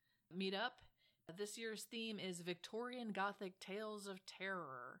recruitment meetup. This year's theme is Victorian Gothic Tales of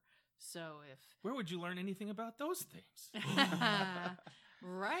Terror. So Where would you learn anything about those things?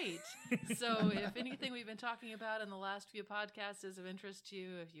 Right. So if anything we've been talking about in the last few podcasts is of interest to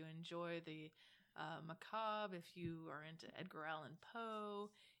you, if you enjoy the macabre, if you are into Edgar Allan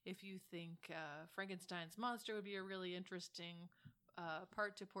Poe, if you think Frankenstein's monster would be a really interesting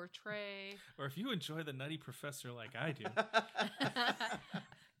part to portray. Or if you enjoy the Nutty Professor like I do.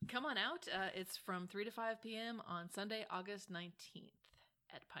 Come on out. It's from 3 to 5 p.m. on Sunday, August 19th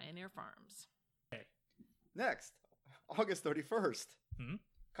at Pioneer Farms. Okay. Next, August 31st.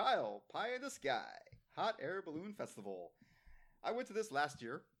 Kyle, Pie in the Sky, Hot Air Balloon Festival. I went to this last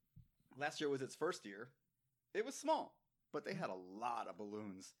year. Last year was its first year. It was small, but they had a lot of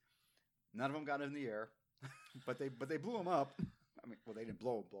balloons. None of them got in the air, but they blew them up. I mean, well, they didn't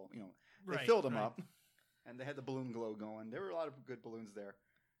blow, they filled them up, and they had the balloon glow going. There were a lot of good balloons there.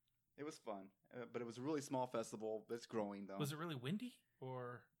 It was fun, but it was a really small festival. It's growing, though. Was it really windy?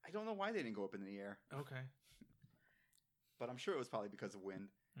 Or I don't know why they didn't go up in the air. Okay. But I'm sure it was probably because of wind.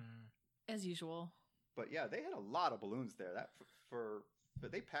 As usual. But yeah, they had a lot of balloons there.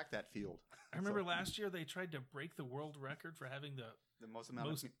 But they packed that field. I remember last year they tried to break the world record for having the most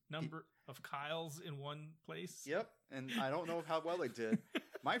number of Kyles in one place. Yep, and I don't know how well they did.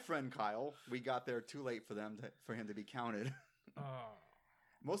 My friend Kyle, we got there too late for him to be counted. Oh.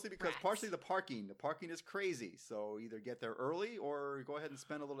 Mostly because partially the parking. The parking is crazy. So either get there early or go ahead and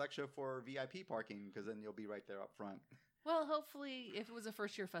spend a little extra for VIP parking because then you'll be right there up front. Well, hopefully, if it was a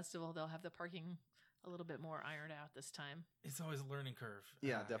first-year festival, they'll have the parking a little bit more ironed out this time. It's always a learning curve.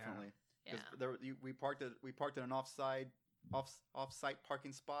 Yeah, definitely. Yeah. We parked at an off-site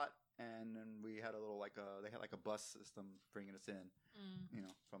parking spot, and then we had they had a bus system bringing us in,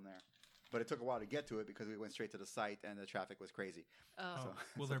 from there. But it took a while to get to it because we went straight to the site and the traffic was crazy. Oh, So,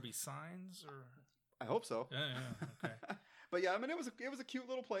 Will there be signs or? I hope so. Yeah, okay. But yeah, I mean, it was a cute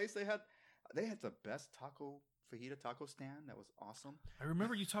little place. They had the best fajita taco stand. That was awesome. I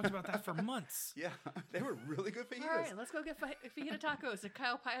remember you talked about that for months. Yeah, they were really good fajitas. all right, let's go get fajita tacos at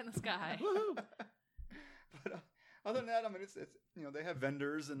Kyle Pie in the Sky. But other than that, I mean, it's they have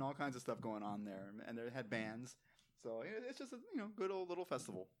vendors and all kinds of stuff going on there, and they had bands. So it's just a good old little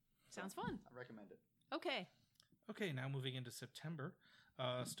festival. Sounds fun. I recommend it. Okay. Okay, now moving into September,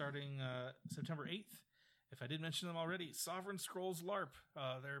 starting September 8th. If I didn't mention them already, Sovereign Scrolls LARP.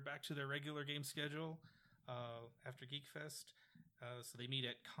 They're back to their regular game schedule after Geek Fest. So they meet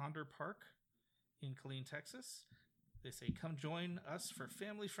at Condor Park in Killeen, Texas. They say, come join us for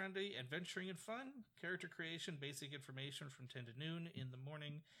family-friendly adventuring and fun, character creation, basic information from 10 to noon in the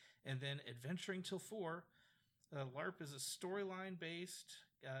morning, and then adventuring till 4. LARP is a storyline-based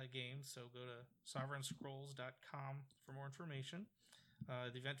game, so go to sovereignscrolls.com for more information.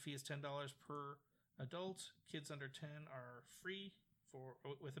 The event fee is $10 per adult. Kids under 10 are free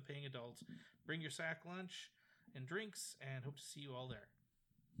with a paying adult. Bring your sack lunch and drinks, and hope to see you all there.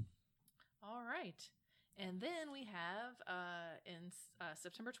 All right. And then we have in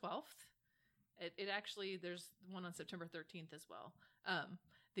September 12th, it actually, there's one on September 13th as well,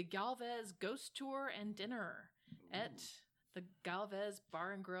 the Galvez Ghost Tour and Dinner at the Galvez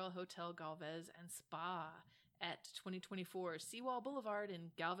Bar and Grill Hotel Galvez and Spa at 2024 Seawall Boulevard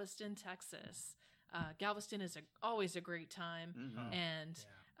in Galveston, Texas. Galveston is always a great time. Mm-hmm. And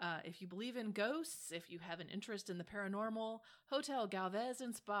if you believe in ghosts, if you have an interest in the paranormal, Hotel Galvez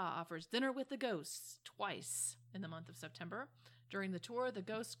and Spa offers Dinner with the Ghosts twice in the month of September. During the tour, the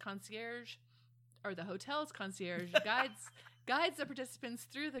hotel's concierge guides the participants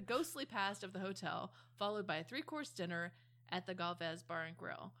through the ghostly past of the hotel, followed by a 3-course dinner at the Galvez Bar and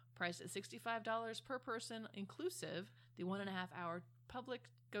Grill. Priced at $65 per person inclusive, the 1.5-hour public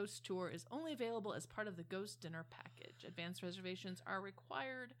ghost tour is only available as part of the ghost dinner package. Advanced reservations are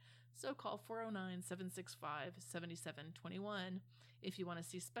required, so call 409-765-7721. If you want to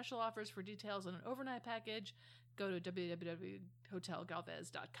see special offers for details on an overnight package, go to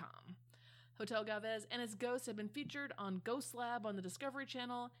www.hotelgalvez.com. Hotel Galvez and its ghosts have been featured on Ghost Lab on the Discovery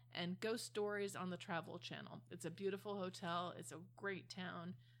Channel and Ghost Stories on the Travel Channel. It's a beautiful hotel. It's a great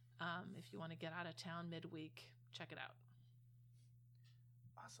town. If you want to get out of town midweek, check it out.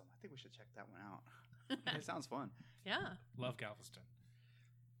 Awesome. I think we should check that one out. It sounds fun. Yeah. Love Galveston.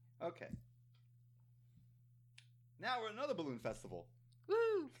 Okay. Now we're at another balloon festival.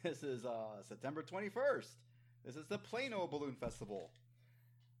 Woo! This is September 21st. This is the Plano Balloon Festival.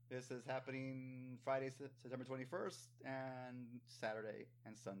 This is happening Friday, September 21st, and Saturday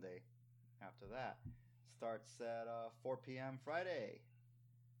and Sunday after that. Starts at 4 p.m. Friday.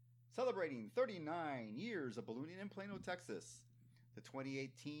 Celebrating 39 years of ballooning in Plano, Texas. The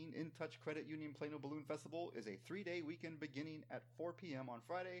 2018 In Touch Credit Union Plano Balloon Festival is a 3-day weekend beginning at 4 p.m. on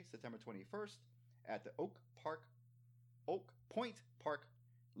Friday, September 21st at the Oak Point Park,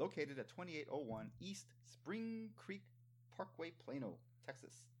 located at 2801 East Spring Creek Parkway, Plano,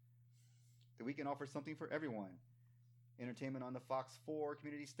 Texas. The weekend offers something for everyone. Entertainment on the Fox 4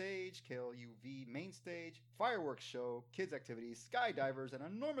 Community Stage, KLUV Main Stage, fireworks show, kids activities, skydivers, and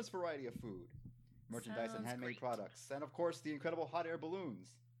an enormous variety of food, merchandise, and Sounds handmade great. products, and of course the incredible hot air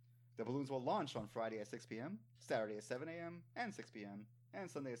balloons. The balloons will launch on Friday at 6 p.m., Saturday at 7 a.m. and 6 p.m., and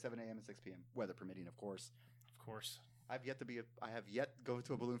Sunday at 7 a.m. and 6 p.m., weather permitting, of course. Of course. I have yet to go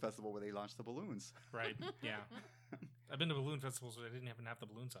to a balloon festival where they launch the balloons. Right. Yeah. I've been to balloon festivals where they didn't even have the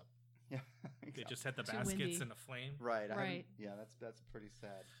balloons up. Yeah, They exactly. just had the Too baskets windy. and the flame. Right. Right. Yeah, that's pretty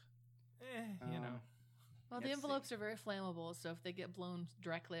sad. You know. Well, Let's the envelopes are very flammable, so if they get blown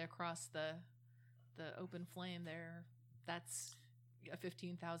directly across the open flame there, that's a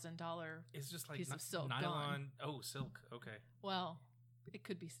 $15,000 It's just like piece of silk nylon. gone. Oh, silk. Okay. Well, it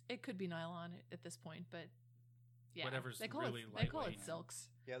could be nylon at this point, but yeah, Whatever's they call really they call it lightweight. silks.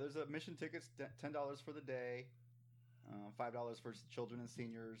 Yeah, there's admission tickets, $10 for the day, $5 for children and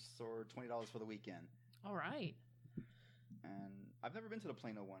seniors, or $20 for the weekend. All right. And I've never been to the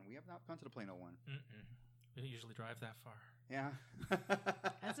Plano one. We have not gone to the Plano one. We don't usually drive that far. Yeah.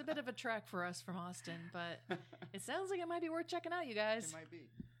 a bit of a trek for us from Austin, but it sounds like it might be worth checking out, you guys. It might be.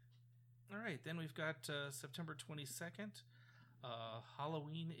 All right, then we've got September 22nd.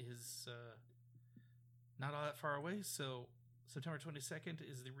 Halloween is not all that far away, so September 22nd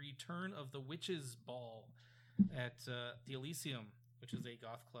is the return of the Witches Ball at the Elysium, which is a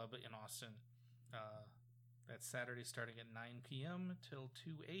goth club in Austin. That's Saturday starting at 9 p.m. till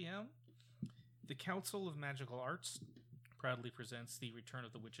 2 a.m. The Council of Magical Arts proudly presents the return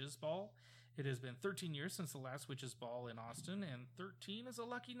of the Witches Ball. It has been 13 years since the last Witches Ball in Austin, and 13 is a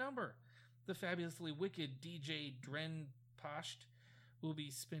lucky number. The fabulously wicked DJ Dren Pasht will be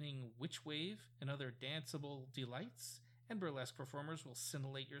spinning Witch Wave and other danceable delights, and burlesque performers will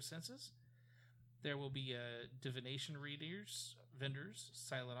scintillate your senses. There will be divination readers, vendors,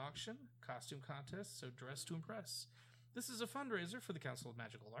 silent auction, costume contests, so dress to impress. This is a fundraiser for the Council of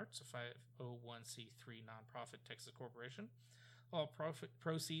Magical Arts, a 501c3 nonprofit Texas corporation. All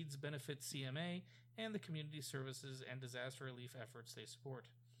proceeds benefit CMA and the community services and disaster relief efforts they support.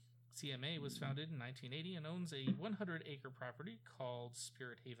 CMA was founded in 1980 and owns a 100-acre property called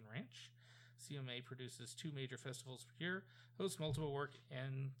Spirit Haven Ranch. CMA produces 2 major festivals per year, hosts multiple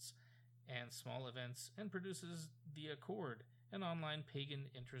weekends and small events, and produces The Accord, an online pagan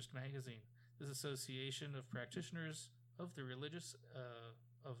interest magazine. This association of practitioners of the religious,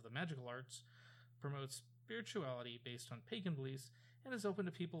 of the magical arts, promotes spirituality based on pagan beliefs and is open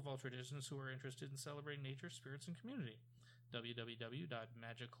to people of all traditions who are interested in celebrating nature, spirits, and community.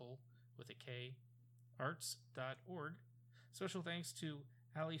 www.magicalwithak.arts.org. Special thanks to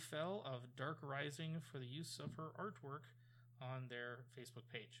Ali Fell of Dark Rising for the use of her artwork on their Facebook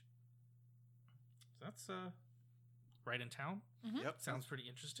page. So that's right in town. Mm-hmm. Yep. Sounds pretty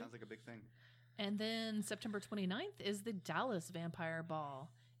interesting. Sounds like a big thing. And then September 29th is the Dallas Vampire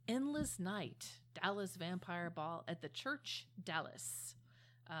Ball. Endless Night, Dallas Vampire Ball at the Church, Dallas.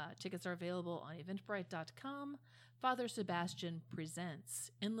 Tickets are available on eventbrite.com. Father Sebastian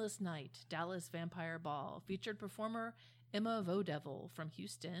presents Endless Night, Dallas Vampire Ball. Featured performer Emma Vodevil from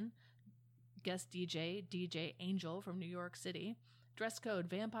Houston. Guest DJ, DJ Angel from New York City. Dress code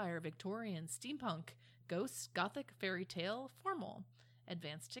Vampire, Victorian, Steampunk, Ghosts, Gothic, Fairy Tale, Formal.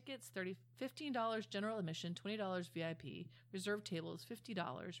 Advance tickets, $15 general admission, $20 VIP. Reserved tables,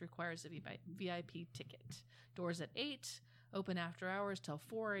 $50. Requires a VIP ticket. Doors at 8. Open after hours till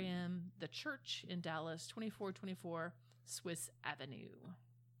 4 a.m. The Church in Dallas, 2424 Swiss Avenue.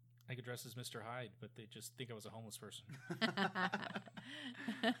 I could dress as Mr. Hyde, but they just think I was a homeless person.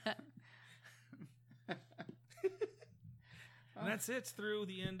 And that's it through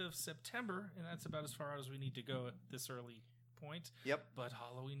the end of September, and that's about as far as we need to go at this early point. Yep. But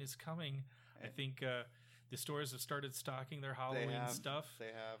Halloween is coming. I think the stores have started stocking their Halloween stuff. They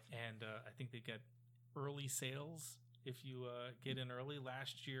have. And I think they get early sales if you get in early.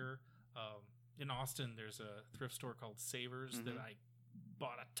 Last year in Austin, there's a thrift store called Savers that I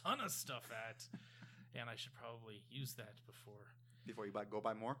bought a ton of stuff at, and I should probably use that before you go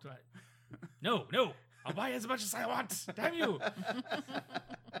buy more. No, I'll buy as much as I want. Damn you!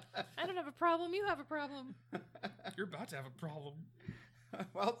 I don't have a problem. You have a problem. You're about to have a problem.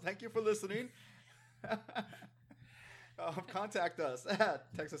 Well, thank you for listening. Contact us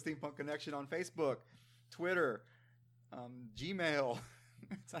at Texas Steampunk Connection on Facebook, Twitter, Gmail.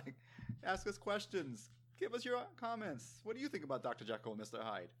 It's like, ask us questions. Give us your comments. What do you think about Dr. Jekyll and Mr.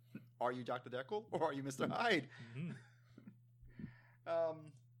 Hyde? Are you Dr. Jekyll or are you Mr. Hyde? Mm-hmm.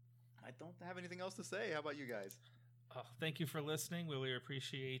 I don't have anything else to say. How about you guys? Thank you for listening. We really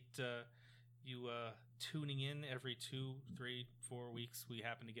appreciate you tuning in every 2, 3, 4 weeks. We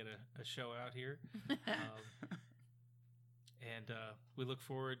happen to get a show out here. And we look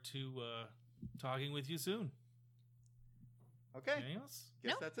forward to talking with you soon. Okay. Anything else?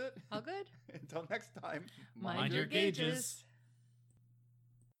 Guess that's it. All good. Until next time, mind your gauges.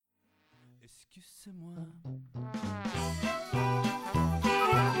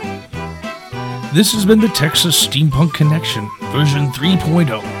 This has been the Texas Steampunk Connection, version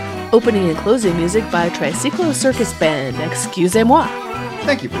 3.0. Opening and closing music by Tricyclo Circus Band. Excusez-moi.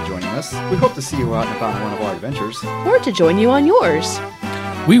 Thank you for joining us. We hope to see you out and about on one of our adventures. Or to join you on yours.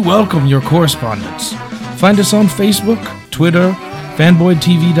 We welcome your correspondence. Find us on Facebook, Twitter,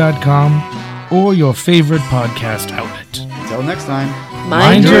 fanboydtv.com, or your favorite podcast outlet. Until next time,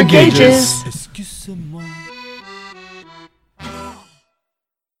 mind your gauges.